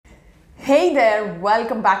Hey there,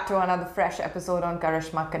 welcome back to another fresh episode on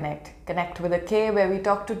Karishma Connect. Connect with a K, where we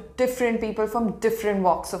talk to different people from different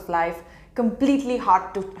walks of life, completely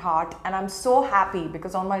heart to heart. And I'm so happy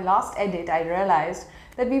because on my last edit, I realized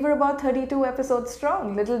that we were about 32 episodes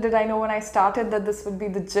strong. Little did I know when I started that this would be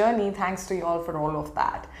the journey. Thanks to you all for all of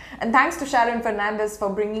that. And thanks to Sharon Fernandez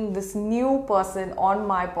for bringing this new person on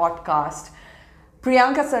my podcast,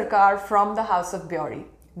 Priyanka Sarkar from the House of Bury.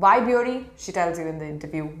 Why Bury? She tells you in the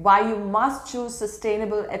interview. Why you must choose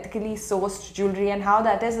sustainable, ethically sourced jewelry, and how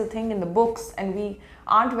that is a thing in the books and we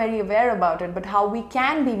aren't very aware about it, but how we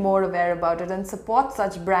can be more aware about it and support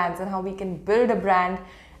such brands, and how we can build a brand,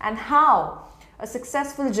 and how a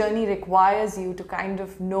successful journey requires you to kind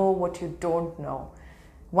of know what you don't know.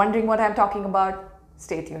 Wondering what I'm talking about?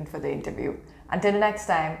 Stay tuned for the interview. Until next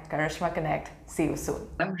time, Karishma Connect. See you soon.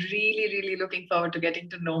 I'm really looking forward to getting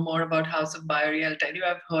to know more about House of Biory. I'll tell you,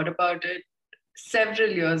 I've heard about it several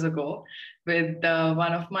years ago with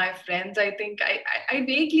one of my friends. I think I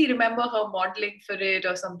vaguely remember her modeling for it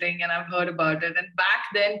or something, and I've heard about it. And back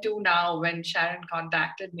then to now, when Sharon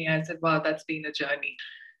contacted me, I said, wow, that's been a journey.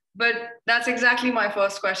 But that's exactly my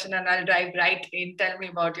first question, and I'll dive right in. Tell me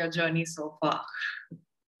about your journey so far.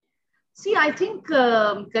 See, I think,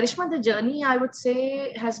 Karishma, the journey, I would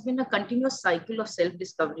say, has been a continuous cycle of self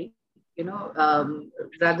discovery,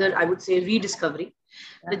 rather, I would say rediscovery.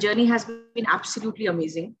 The journey has been absolutely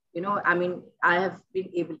amazing. I mean, I have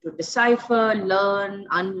been able to decipher, learn,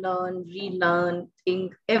 unlearn, relearn,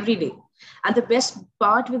 think every day. And the best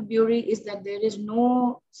part with Bury is that there is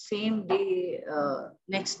no same day,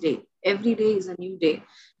 next day. Every day is a new day,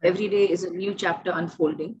 every day is a new chapter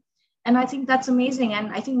unfolding, and I think that's amazing.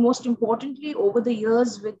 And I think most importantly, over the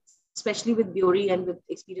years, with especially with Bury and with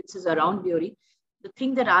experiences around Bury, the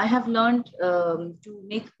thing that I have learned to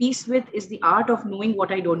make peace with is the art of knowing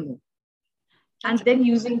what I don't know, and then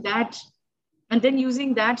using that,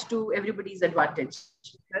 to everybody's advantage.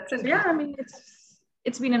 That's So yeah, I mean,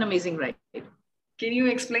 it's been an amazing ride. Can you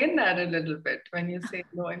explain that a little bit when you say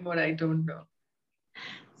knowing what I don't know?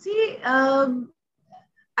 See,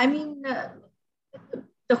 I mean,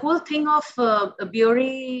 the whole thing of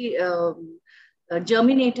Bury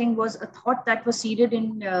germinating was a thought that was seeded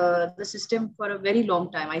in the system for a very long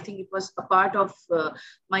time. I think it was a part of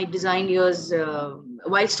my design years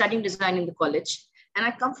while studying design in the college. And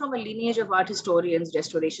I come from a lineage of art historians,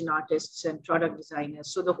 restoration artists, and product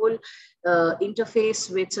designers. So the whole interface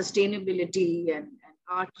with sustainability and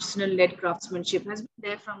artisanal-led craftsmanship has been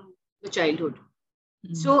there from the childhood.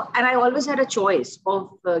 So, and I always had a choice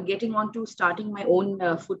of getting on to starting my own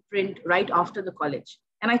footprint right after the college.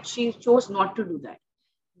 And I chose not to do that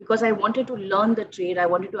because I wanted to learn the trade. I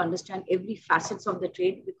wanted to understand every facets of the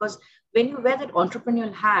trade, because when you wear that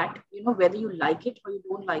entrepreneurial hat, whether you like it or you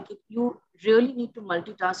don't like it, you really need to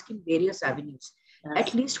multitask in various avenues,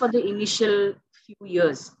 at least for the initial few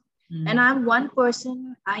years. And I'm one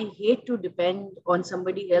person, I hate to depend on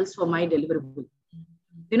somebody else for my deliverable.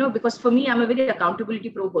 Because for me, I'm a very accountability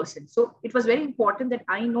pro person. So it was very important that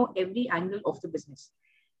I know every angle of the business.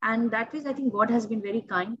 And that is, I think God has been very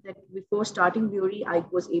kind that before starting Bury, I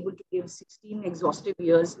was able to give 16 exhaustive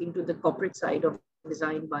years into the corporate side of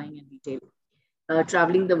design, buying, and retail.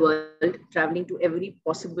 Traveling the world, traveling to every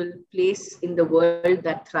possible place in the world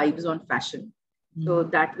that thrives on fashion. So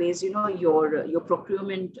that ways, your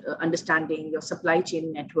procurement understanding, your supply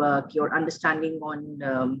chain network, your understanding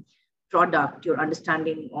on product, your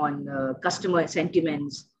understanding on customer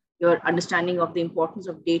sentiments, your understanding of the importance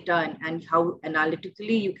of data, and how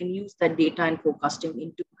analytically you can use that data and forecasting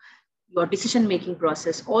into your decision-making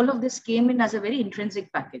process. All of this came in as a very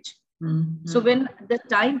intrinsic package. So when the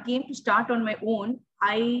time came to start on my own,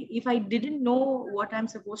 if I didn't know what I'm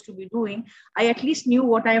supposed to be doing, I at least knew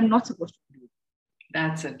what I am not supposed to be doing.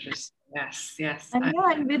 That's interesting. Yes.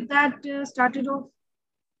 And with that, started off.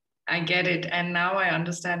 I get it. And now I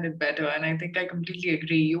understand it better. And I think I completely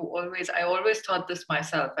agree. I always thought this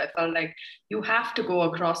myself. I felt like you have to go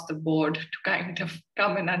across the board to kind of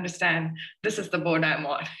come and understand this is the board I'm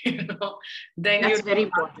on. Then that's very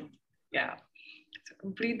important. Yeah. So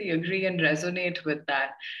completely agree and resonate with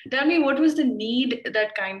that. Tell me, what was the need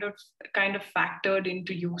that kind of factored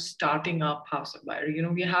into you starting up House of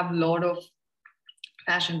Biory? We have a lot of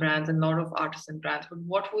fashion brands and a lot of artisan brands, but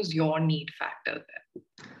what was your need factor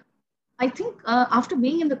there? I think after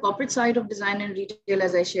being in the corporate side of design and retail,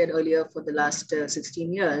 as I shared earlier, for the last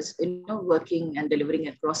 16 years, working and delivering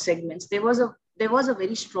across segments, there was a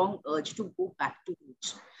very strong urge to go back to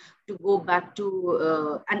roots, to go back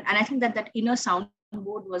to, and I think that inner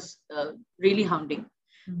soundboard was really hounding.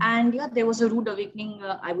 And yeah, there was a rude awakening,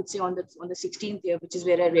 I would say, on the 16th year, which is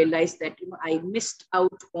where I realized that I missed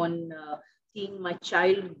out on seeing my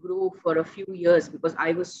child grow for a few years because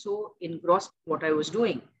I was so engrossed in what I was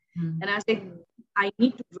doing. And I was like, I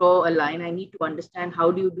need to draw a line. I need to understand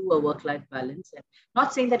how do you do a work-life balance. And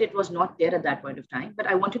not saying that it was not there at that point of time, but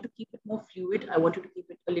I wanted to keep it more fluid. I wanted to keep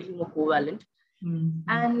it a little more covalent.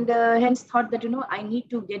 And hence thought that, I need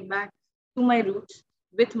to get back to my roots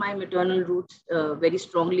with my maternal roots very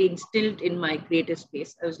strongly instilled in my creative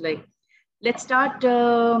space. I was like, let's start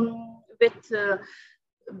with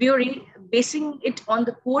Bury, basing it on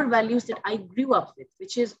the core values that I grew up with,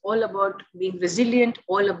 which is all about being resilient,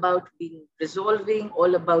 all about being resolving,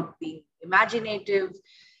 all about being imaginative,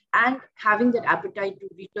 and having that appetite to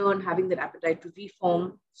return, having that appetite to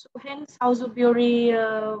reform. So hence House of Bury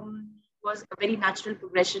was a very natural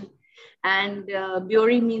progression. And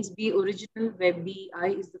Bury means be original, where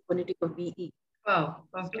BI is the phonetic of BE. Wow.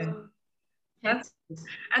 Okay. So, That's,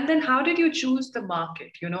 and then how did you choose the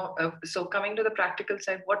market? So coming to the practical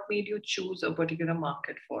side, what made you choose a particular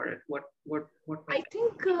market for it? What I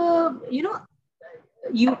think,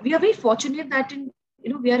 we are very fortunate that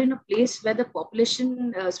we are in a place where the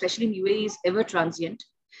population, especially in UAE, is ever transient.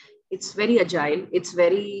 It's very agile. It's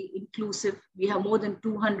very inclusive. We have more than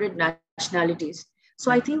 200 nationalities.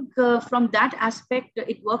 So I think from that aspect,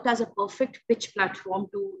 it worked as a perfect pitch platform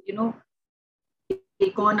to,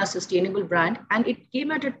 take on a sustainable brand. And it came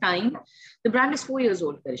at a time, the brand is 4 years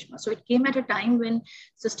old, Karishma. So it came at a time when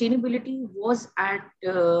sustainability was at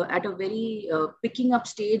a very picking up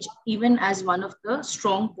stage, even as one of the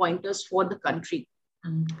strong pointers for the country.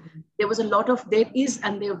 There was a lot of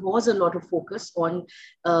focus on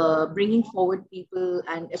bringing forward people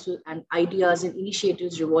and ideas and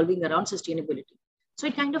initiatives revolving around sustainability. So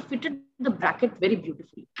it kind of fitted the bracket very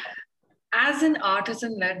beautifully. As an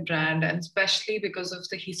artisan-led brand, and especially because of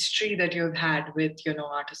the history that you've had with,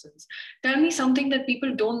 artisans, tell me something that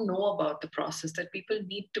people don't know about the process that people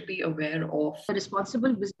need to be aware of. The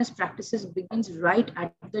responsible business practices begins right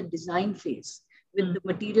at the design phase with the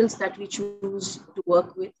materials that we choose to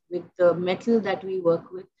work with the metal that we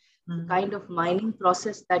work with, the kind of mining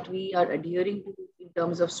process that we are adhering to in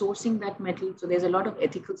terms of sourcing that metal. So there's a lot of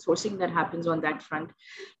ethical sourcing that happens on that front,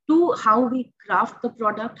 to how we craft the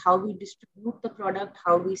product, how we distribute the product,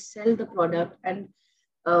 how we sell the product, and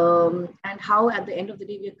how at the end of the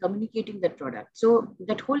day we are communicating that product. So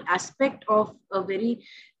that whole aspect of a very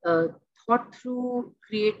thought through,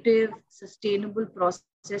 creative, sustainable process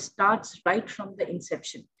starts right from the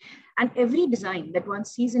inception. And every design that one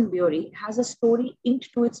sees in Bury has a story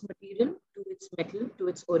inked to its material, to its metal, to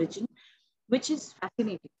its origin, which is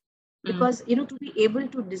fascinating. Because, to be able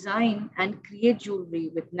to design and create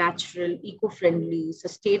jewelry with natural, eco-friendly,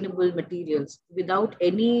 sustainable materials without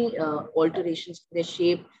any alterations to their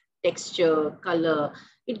shape, texture, color,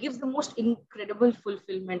 it gives the most incredible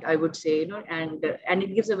fulfillment, I would say, and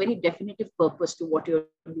it gives a very definitive purpose to what you're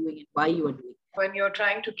doing and why you are doing. When you're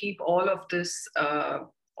trying to keep all of this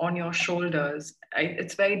on your shoulders,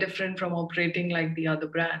 it's very different from operating like the other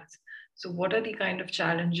brands. So what are the kind of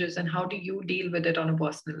challenges and how do you deal with it on a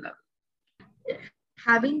personal level?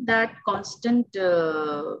 Having that constant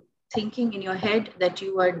thinking in your head that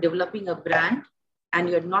you are developing a brand and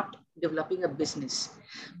you're not developing a business,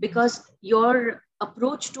 because your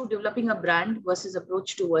approach to developing a brand versus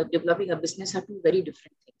approach to developing a business are two very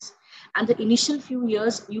different things. And the initial few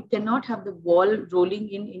years, you cannot have the ball rolling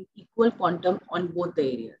in equal quantum on both the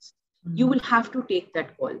areas. You will have to take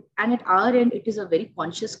that call. And at our end, it is a very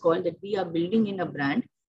conscious call that we are building in a brand,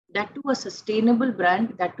 that to a sustainable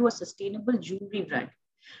brand, that to a sustainable jewelry brand.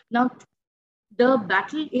 Now, the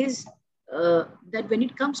battle is that when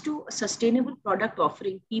it comes to a sustainable product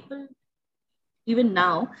offering, people, even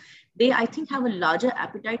now, they, I think, have a larger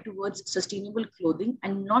appetite towards sustainable clothing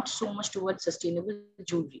and not so much towards sustainable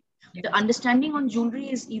jewelry. Yeah. The understanding on jewelry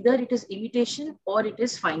is either it is imitation or it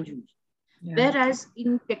is fine jewelry. Yeah. Whereas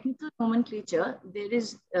in technical nomenclature, there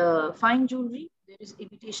is fine jewelry, there is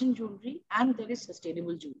imitation jewelry, and there is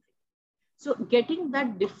sustainable jewelry. So getting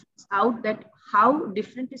that difference out, that how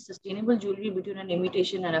different is sustainable jewelry between an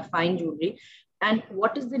imitation and a fine jewelry, and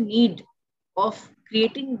what is the need of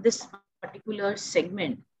creating this particular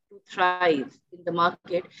segment to thrive in the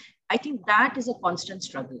market, I think that is a constant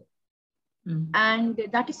struggle. And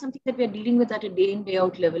that is something that we are dealing with at a day in, day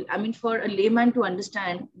out level. I mean, for a layman to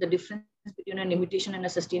understand the difference between an imitation and a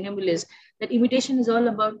sustainable is that imitation is all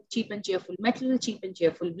about cheap and cheerful metal, cheap and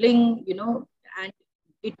cheerful bling, and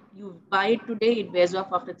you buy it today, it wears off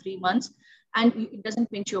after 3 months, and it doesn't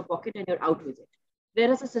pinch your pocket and you're out with it.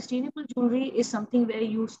 Whereas a sustainable jewelry is something where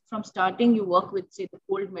you, from starting, you work with, say, the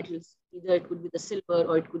cold metals, either it could be the silver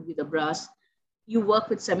or it could be the brass. You work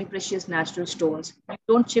with semi-precious natural stones. You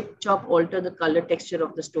don't chip, chop, alter the color, texture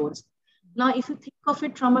of the stones. Now, if you think of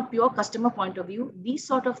it from a pure customer point of view, these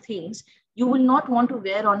sort of things you will not want to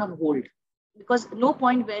wear on a gold, because no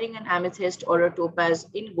point wearing an amethyst or a topaz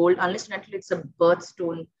in gold unless and until it's a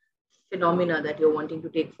birthstone phenomena that you're wanting to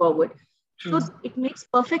take forward. True. So it makes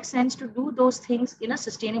perfect sense to do those things in a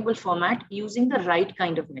sustainable format using the right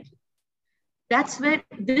kind of metal. That's where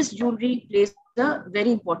this jewelry plays a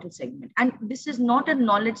very important segment. And this is not a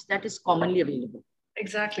knowledge that is commonly available.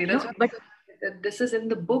 Exactly. You That's know, what but this is in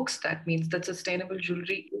the books. That means that sustainable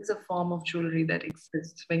jewelry is a form of jewelry that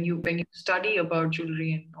exists when you study about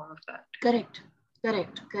jewelry and all of that.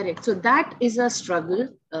 correct. So that is a struggle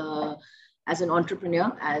as an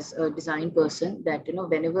entrepreneur, as a design person, that, you know,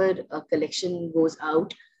 whenever a collection goes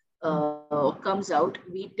out or comes out,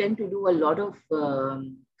 we tend to do a lot of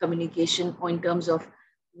communication in terms of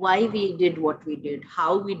why we did what we did,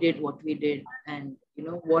 how we did what we did, and, you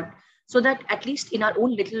know, what, so that at least in our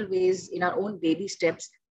own little ways, in our own baby steps,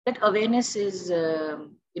 that awareness is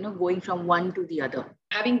you know, going from one to the other.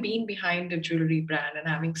 Having been behind a jewelry brand and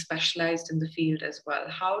having specialized in the field as well,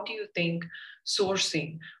 how do you think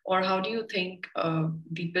sourcing, or how do you think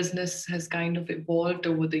the business has kind of evolved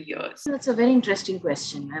over the years? That's a very interesting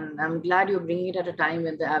question, and I'm glad you're bringing it at a time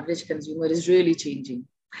when the average consumer is really changing.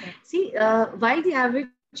 Yeah. See, while the average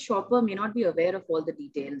shopper may not be aware of all the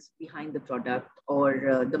details behind the product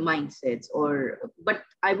or the mindsets, but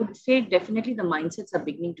I would say definitely the mindsets are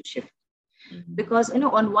beginning to shift. Because, you know,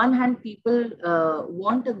 on one hand, people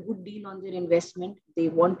want a good deal on their investment. They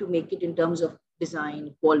want to make it in terms of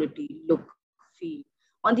design, quality, look, feel.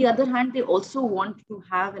 On the other hand, they also want to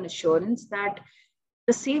have an assurance that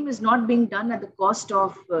the same is not being done at the cost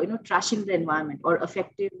of you know, trashing the environment or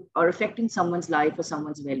affecting someone's life or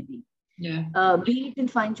someone's well-being. Yeah. Be it in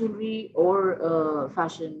fine jewelry or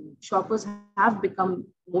fashion, shoppers have become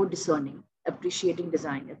more discerning, appreciating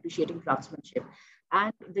design, appreciating craftsmanship,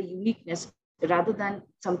 and the uniqueness, rather than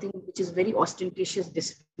something which is very ostentatious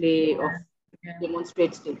display of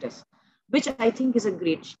demonstrate status, which I think is a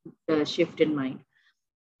great shift in mind.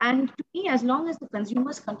 And to me, as long as the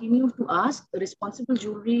consumers continue to ask, responsible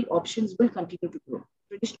jewelry options will continue to grow.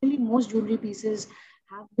 Traditionally, most jewelry pieces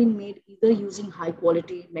have been made either using high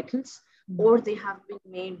quality metals, or they have been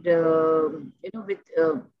made you know, with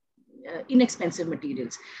inexpensive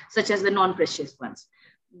materials, such as the non-precious ones.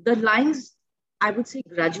 The lines, I would say,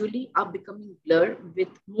 gradually are becoming blurred, with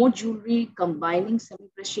more jewelry combining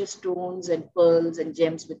semi-precious stones and pearls and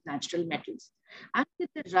gems with natural metals. And with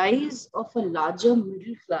the rise of a larger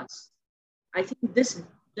middle class, I think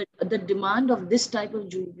the demand of this type of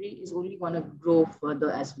jewelry is only going to grow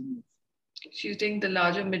further as we move. So you think the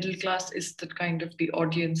larger middle class is the kind of the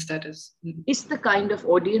audience that is? It's the kind of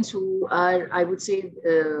audience who are, I would say,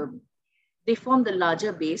 they form the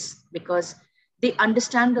larger base, because they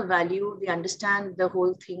understand the value, they understand the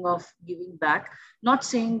whole thing of giving back. Not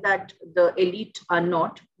saying that the elite are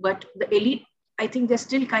not, but the elite, I think they're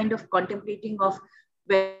still kind of contemplating of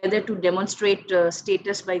whether to demonstrate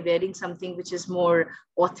status by wearing something which is more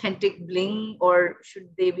authentic bling, or should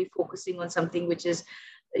they be focusing on something which is,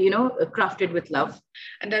 you know, crafted with love.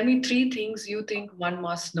 And tell me 3 things you think one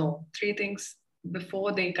must know. 3 things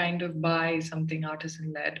before they kind of buy something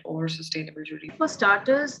artisan-led or sustainable jewelry. For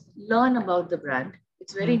starters, learn about the brand.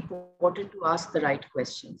 It's very important to ask the right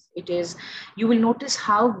questions. You will notice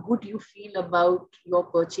how good you feel about your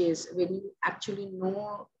purchase when you actually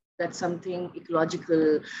know that something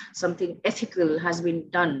ecological, something ethical has been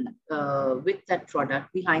done with that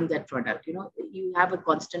product, behind that product. You know, you have a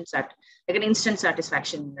like an instant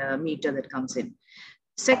satisfaction meter that comes in.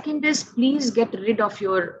 Second is, please get rid of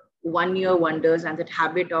your one-year wonders and that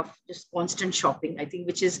habit of just constant shopping, I think,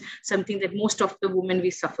 which is something that most of the women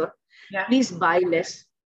we suffer. Yeah. Please buy less,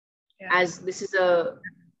 as this is a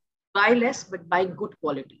buy less, but buy good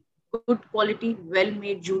quality,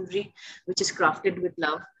 well-made jewelry, which is crafted with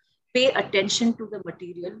love. Pay attention to the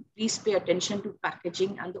material. Please pay attention to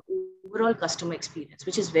packaging and the overall customer experience,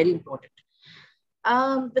 which is very important.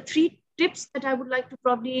 The 3 tips that I would like to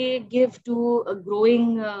probably give to a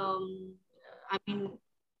growing,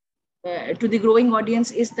 to the growing audience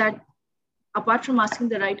is that, apart from asking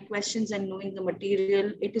the right questions and knowing the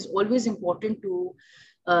material, it is always important to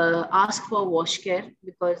ask for wash care,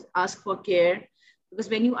 ask for care, because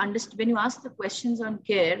when you ask the questions on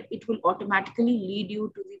care, it will automatically lead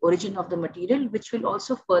you to the origin of the material, which will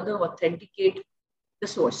also further authenticate the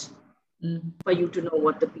source for you to know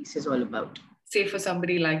what the piece is all about. Say for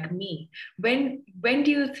somebody like me, when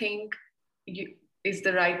do you think is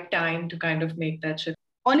the right time to kind of make that shift?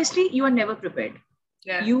 Honestly, you are never prepared.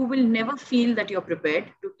 Yeah. You will never feel that you're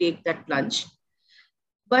prepared to take that plunge.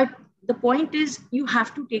 But the point is, you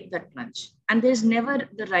have to take that plunge. And there's never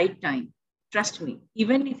the right time. Trust me.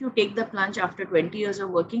 Even if you take the plunge after 20 years of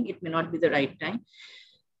working, it may not be the right time.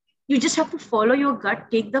 You just have to follow your gut,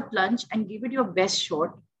 take the plunge and give it your best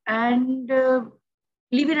shot, and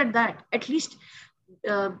leave it at that. At least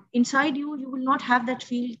inside you, you will not have that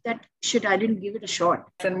feel that, shit, I didn't give it a shot.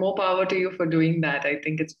 And more power to you for doing that. I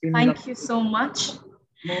think it's been Thank you so much.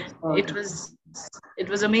 most It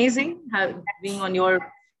was amazing being on your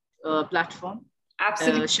platform.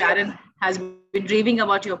 absolutely. Sharon has been raving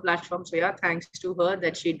about your platform. So yeah, thanks to her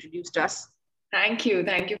that she introduced us. Thank you.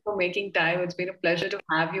 Thank you for making time. It's been a pleasure to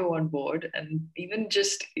have you on board. And even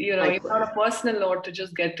just, even on a personal note, to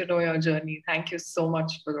just get to know your journey. Thank you so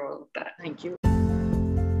much for all of that. Thank you.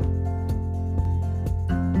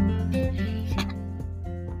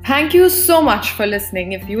 Thank you so much for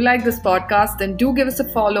listening. If you like this podcast, then do give us a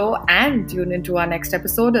follow and tune into our next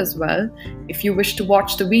episode as well. If you wish to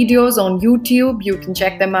watch the videos on YouTube, you can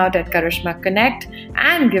check them out at Karishma Connect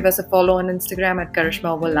and give us a follow on Instagram at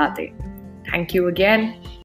Karishma Over Latte. Thank you again.